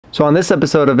So on this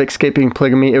episode of Escaping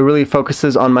Polygamy, it really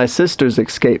focuses on my sister's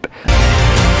escape.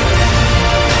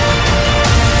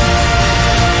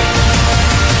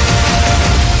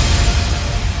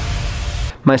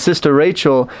 My sister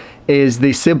Rachel is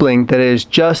the sibling that is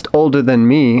just older than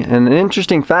me, and an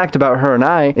interesting fact about her and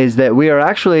I is that we are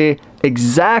actually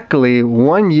exactly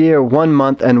 1 year, 1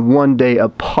 month, and 1 day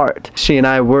apart. She and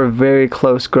I were very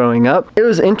close growing up. It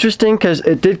was interesting because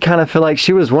it did kind of feel like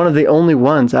she was one of the only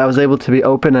ones I was able to be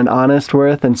open and honest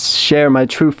with and share my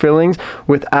true feelings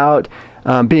without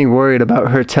being worried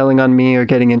about her telling on me or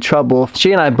getting in trouble.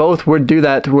 She and I both would do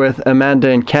that with Amanda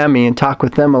and Cammie and talk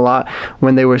with them a lot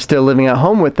when they were still living at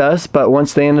home with us, but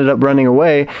once they ended up running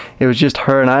away, it was just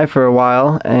her and I for a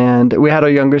while, and we had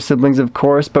our younger siblings, of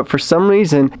course, but for some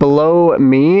reason, below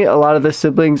me, a lot of the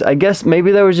siblings, I guess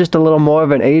maybe there was just a little more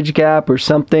of an age gap or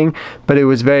something, but it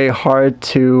was very hard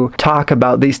to talk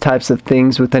about these types of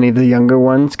things with any of the younger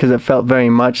ones because it felt very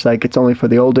much like it's only for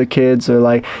the older kids, or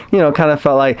like, you know, kind of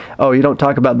felt like, oh, you don't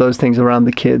talk about those things around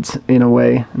the kids in a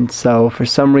way. And so for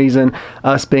some reason,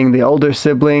 us being the older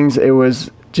siblings, it was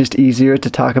just easier to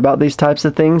talk about these types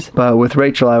of things. But with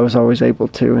Rachel, I was always able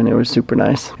to, and it was super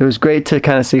nice. It was great to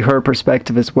kind of see her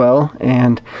perspective as well,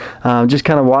 and just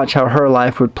kind of watch how her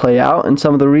life would play out and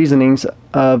some of the reasonings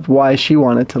of why she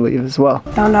wanted to leave as well.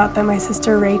 Found out that my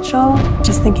sister Rachel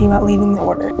just thinking about leaving the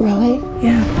order. Really?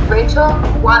 Yeah. Rachel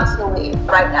wants to leave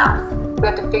right now. We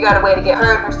have to figure out a way to get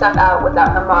her and her stuff out without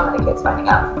her mom and the kids finding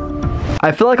out.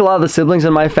 I feel like a lot of the siblings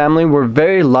in my family were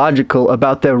very logical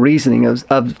about their reasoning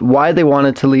of why they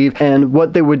wanted to leave and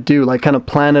what they would do, like kind of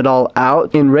plan it all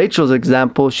out. In Rachel's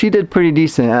example, she did pretty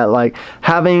decent at like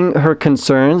having her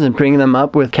concerns and bringing them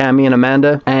up with Cammie and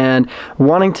Amanda and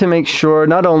wanting to make sure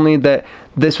not only that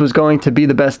this was going to be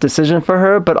the best decision for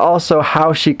her, but also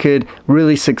how she could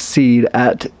really succeed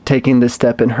at taking this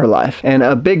step in her life. And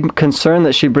a big concern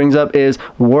that she brings up is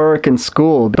work and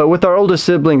school. But with our older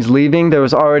siblings leaving, there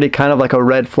was already kind of like a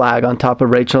red flag on top of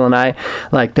Rachel and I.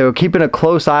 Like they were keeping a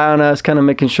close eye on us, kind of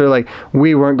making sure like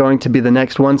we weren't going to be the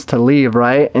next ones to leave,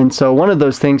 right? And so one of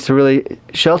those things to really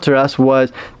shelter us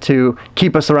was to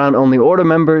keep us around only order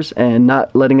members and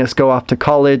not letting us go off to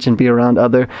college and be around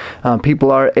other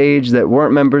people our age that weren't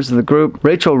members of the group.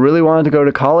 Rachel really wanted to go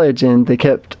to college, and they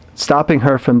kept stopping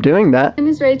her from doing that. My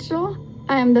name is Rachel.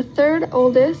 I am the third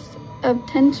oldest of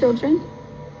 10 children.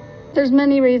 There's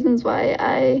many reasons why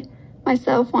I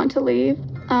myself want to leave.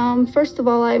 First of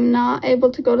all, I'm not able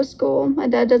to go to school. My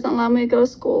dad doesn't allow me to go to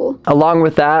school. Along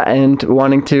with that, and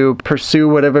wanting to pursue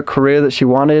whatever career that she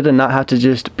wanted and not have to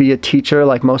just be a teacher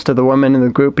like most of the women in the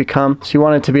group become, she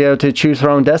wanted to be able to choose her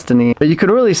own destiny. But you could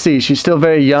really see she's still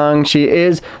very young. She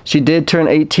did turn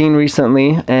 18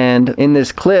 recently, and in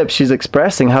this clip, she's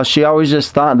expressing how she always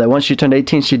just thought that once she turned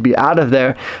 18, she'd be out of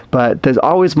there, but there's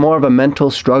always more of a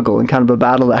mental struggle and kind of a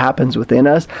battle that happens within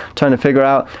us, trying to figure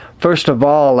out, first of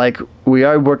all, like we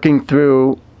are working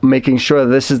through making sure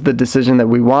this is the decision that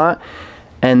we want,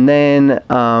 and then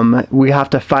we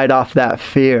have to fight off that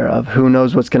fear of who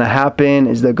knows what's going to happen.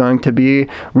 Is there going to be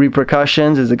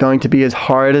repercussions? Is it going to be as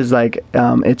hard as like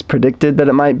it's predicted that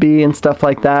it might be and stuff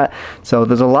like that? So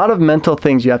there's a lot of mental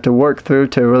things you have to work through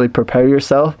to really prepare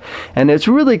yourself. And it's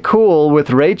really cool with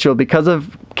Rachel because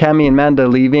of Cammie and Amanda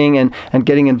leaving and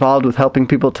getting involved with helping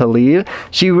people to leave.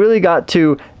 She really got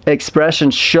to express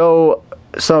and show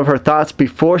some of her thoughts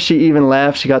before she even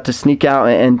left. She got to sneak out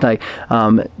and like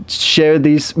share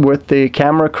these with the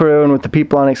camera crew and with the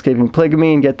people on Escaping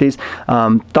Polygamy and get these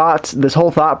thoughts, this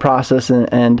whole thought process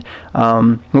and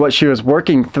what she was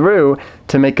working through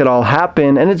to make it all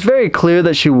happen. And it's very clear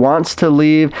that she wants to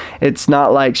leave. It's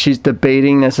not like she's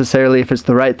debating necessarily if it's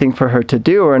the right thing for her to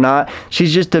do or not.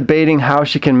 She's just debating how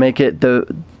she can make it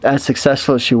as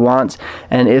successful as she wants,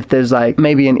 and if there's like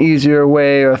maybe an easier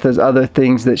way, or if there's other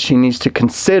things that she needs to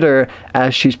consider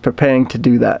as she's preparing to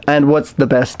do that, and what's the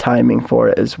best timing for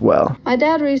it as well. My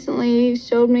dad recently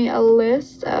showed me a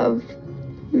list of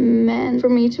men for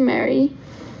me to marry.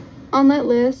 On that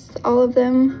list, all of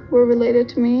them were related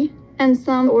to me, and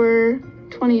some were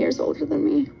 20 years older than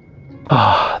me.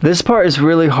 Oh, this part is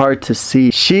really hard to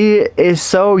see. She is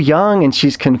so young and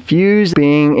she's confused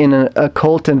being in an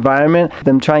occult environment,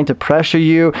 them trying to pressure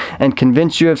you and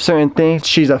convince you of certain things.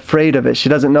 She's afraid of it. She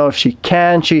doesn't know if she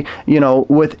can.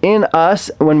 Within us,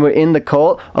 when we're in the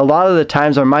cult, a lot of the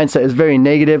times our mindset is very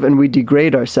negative and we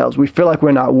degrade ourselves. We feel like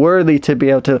we're not worthy to be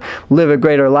able to live a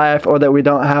greater life, or that we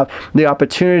don't have the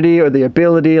opportunity or the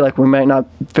ability, like we might not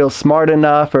feel smart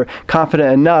enough or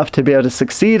confident enough to be able to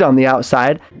succeed on the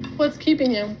outside. What's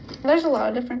keeping you? There's a lot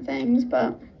of different things,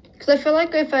 but Because I feel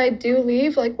like if I do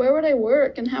leave, like, where would I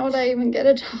work and how would I even get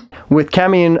a job? With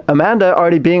Cammie and Amanda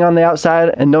already being on the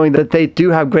outside and knowing that they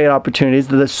do have great opportunities,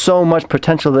 that there's so much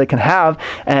potential they can have,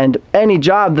 and any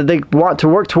job that they want to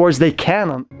work towards, they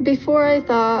can. Before I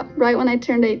thought, right when I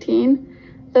turned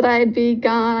 18, that I'd be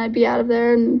gone, I'd be out of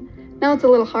there, and now it's a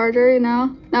little harder, you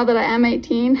know? Now that I am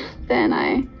 18, then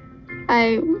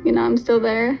I'm still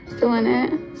there, still in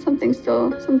it. Some things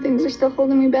are still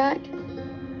holding me back.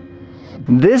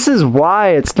 This is why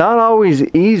it's not always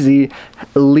easy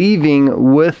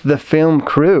leaving with the film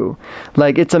crew.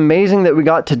 Like, it's amazing that we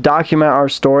got to document our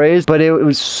stories, but it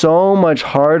was so much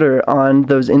harder on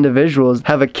those individuals.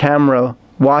 Have a camera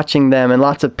watching them and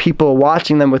lots of people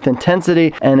watching them with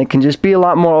intensity, and it can just be a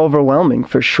lot more overwhelming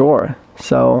for sure.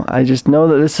 So I just know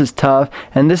that this is tough,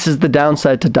 and this is the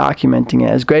downside to documenting it.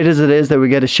 As great as it is that we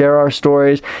get to share our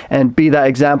stories and be that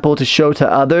example to show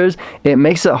to others, it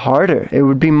makes it harder. It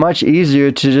would be much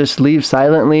easier to just leave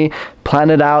silently,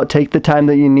 plan it out, take the time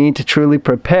that you need to truly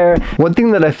prepare. One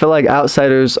thing that I feel like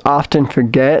outsiders often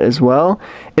forget as well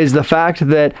is the fact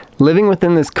that living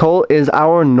within this cult is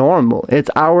our normal.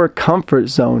 It's our comfort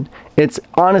zone. It's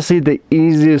honestly the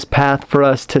easiest path for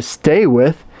us to stay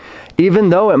with, even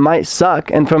though it might suck.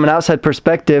 And from an outside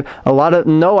perspective,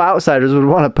 no outsiders would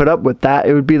want to put up with that.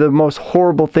 It would be the most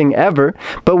horrible thing ever.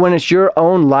 But when it's your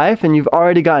own life and you've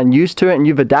already gotten used to it and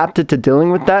you've adapted to dealing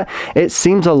with that, it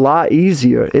seems a lot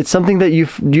easier. It's something that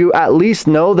you at least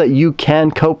know that you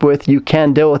can cope with, you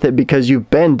can deal with it because you've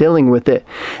been dealing with it.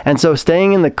 And so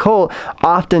staying in the cult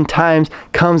oftentimes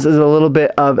comes as a little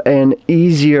bit of an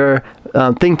easier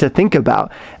thing to think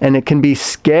about, and it can be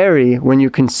scary when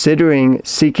you're considering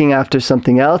seeking after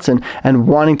something else and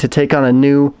wanting to take on a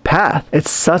new path. It's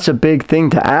such a big thing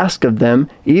to ask of them,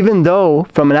 even though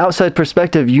from an outside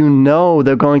perspective you know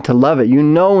they're going to love it. You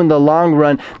know in the long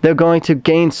run they're going to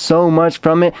gain so much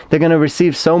from it. They're going to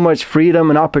receive so much freedom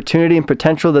and opportunity and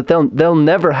potential that they'll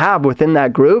never have within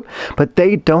that group, but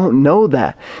they don't know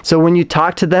that. So when you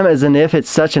talk to them as if it's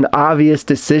such an obvious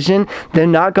decision, they're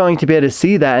not going to be able to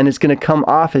see that, and it's going to come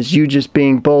off as you just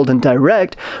being bold and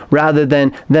direct rather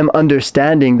than them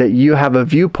understanding that you have a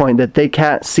viewpoint that they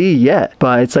can't see yet.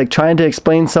 But it's like trying to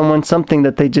explain someone something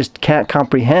that they just can't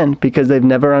comprehend because they've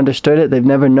never understood it, they've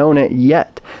never known it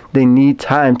yet. They need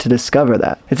time to discover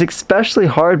that. It's especially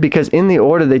hard because in the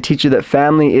order they teach you that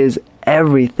family is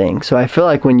everything. So I feel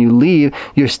like when you leave,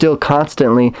 you're still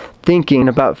constantly thinking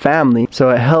about family. So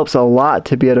it helps a lot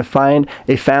to be able to find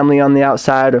a family on the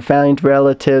outside or find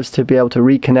relatives to be able to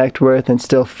reconnect with and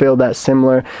still feel that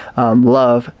similar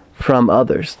love from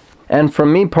others. And for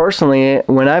me personally,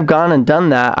 when I've gone and done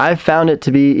that, I've found it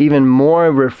to be even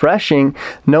more refreshing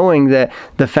knowing that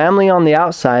the family on the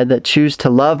outside that choose to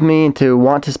love me and to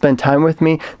want to spend time with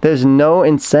me, there's no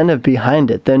incentive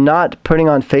behind it. They're not putting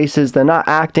on faces, they're not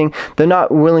acting, they're not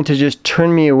willing to just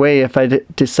turn me away if I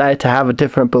decide to have a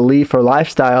different belief or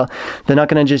lifestyle. They're not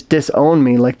going to just disown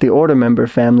me like the order member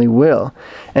family will.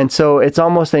 And so it's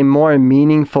almost a more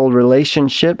meaningful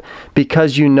relationship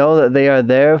because you know that they are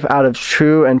there out of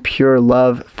true and pure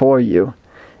love for you.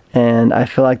 And I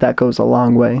feel like that goes a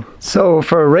long way. So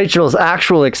for Rachel's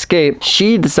actual escape,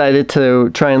 she decided to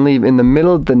try and leave in the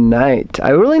middle of the night.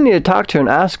 I really need to talk to her and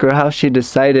ask her how she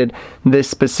decided this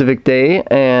specific day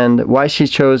and why she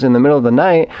chose in the middle of the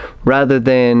night rather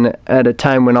than at a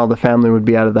time when all the family would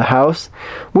be out of the house.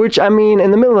 Which, I mean,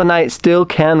 in the middle of the night still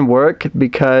can work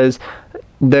because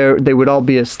they would all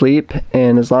be asleep,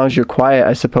 and as long as you're quiet,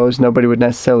 I suppose nobody would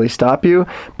necessarily stop you.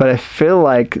 But I feel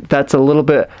like that's a little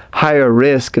bit higher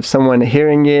risk of someone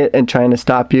hearing it and trying to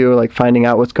stop you, like finding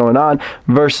out what's going on,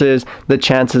 versus the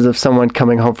chances of someone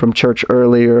coming home from church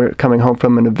early or coming home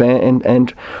from an event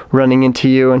and running into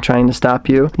you and trying to stop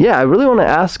you. Yeah, I really want to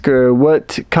ask her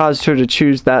what caused her to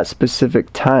choose that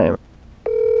specific time.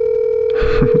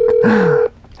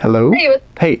 Hello?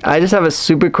 Hey, I just have a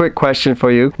super quick question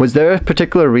for you. Was there a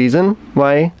particular reason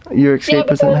why your escape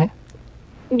was at night?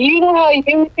 You know how you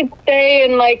could stay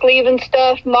and like leave and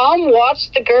stuff? Mom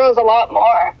watched the girls a lot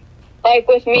more. Like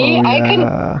with me, Oh, yeah. I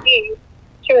couldn't leave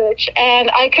church and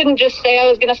I couldn't just say I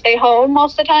was going to stay home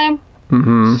most of the time.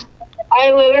 Mm-hmm.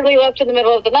 I literally left in the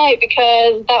middle of the night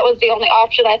because that was the only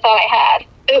option I thought I had.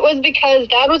 It was because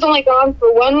Dad was only gone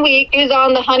for 1 week. He was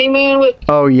on the honeymoon with...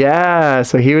 Oh, yeah.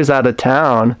 So he was out of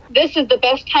town. This is the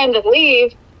best time to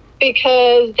leave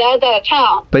because Dad's out of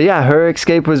town. But yeah, her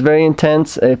escape was very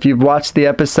intense. If you've watched the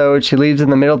episode, she leaves in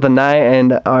the middle of the night,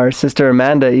 and our sister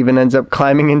Amanda even ends up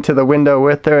climbing into the window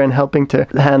with her and helping to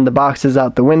hand the boxes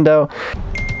out the window.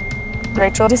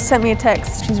 Rachel just sent me a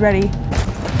text. She's ready.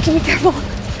 Be careful.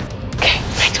 Okay,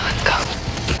 Rachel, let's go.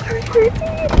 Hurry.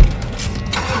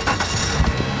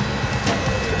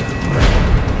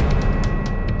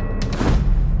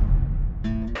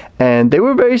 and they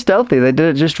were very stealthy. They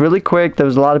did it just really quick. There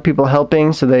was a lot of people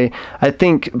helping, so I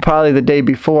think probably the day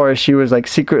before, she was like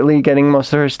secretly getting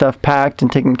most of her stuff packed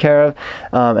and taken care of,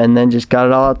 and then just got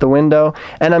it all out the window.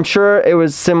 And I'm sure it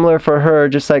was similar for her,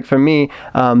 just like for me,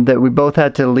 that we both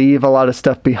had to leave a lot of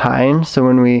stuff behind. So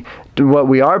when what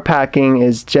we are packing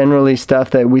is generally stuff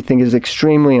that we think is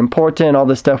extremely important, all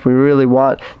the stuff we really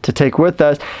want to take with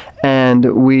us, and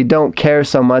we don't care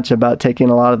so much about taking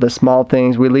a lot of the small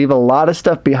things. We leave a lot of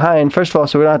stuff behind, first of all,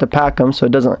 so we don't have to pack them, so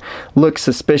it doesn't look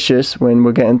suspicious when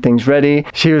we're getting things ready.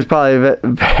 She was probably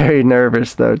very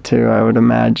nervous though too, I would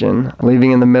imagine.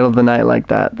 Leaving in the middle of the night like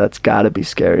that, that's gotta be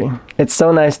scary. It's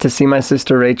so nice to see my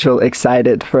sister Rachel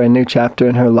excited for a new chapter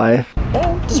in her life.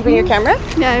 Did you bring your camera?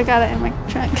 Yeah, I got it in my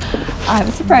trunk. I have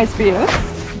a surprise for you.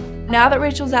 Now that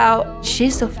Rachel's out,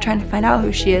 she's still trying to find out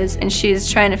who she is, and she's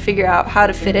trying to figure out how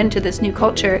to fit into this new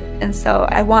culture. And so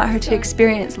I want her to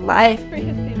experience life.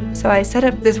 So I set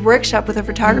up this workshop with a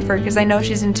photographer because I know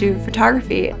she's into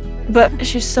photography. But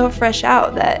she's so fresh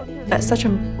out that at such a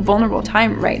vulnerable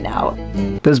time right now.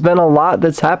 There's been a lot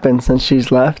that's happened since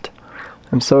she's left.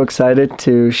 I'm so excited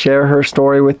to share her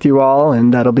story with you all,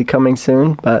 and that'll be coming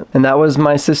soon. And that was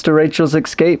my sister Rachel's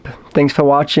escape. Thanks for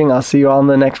watching. I'll see you all in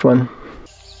the next one.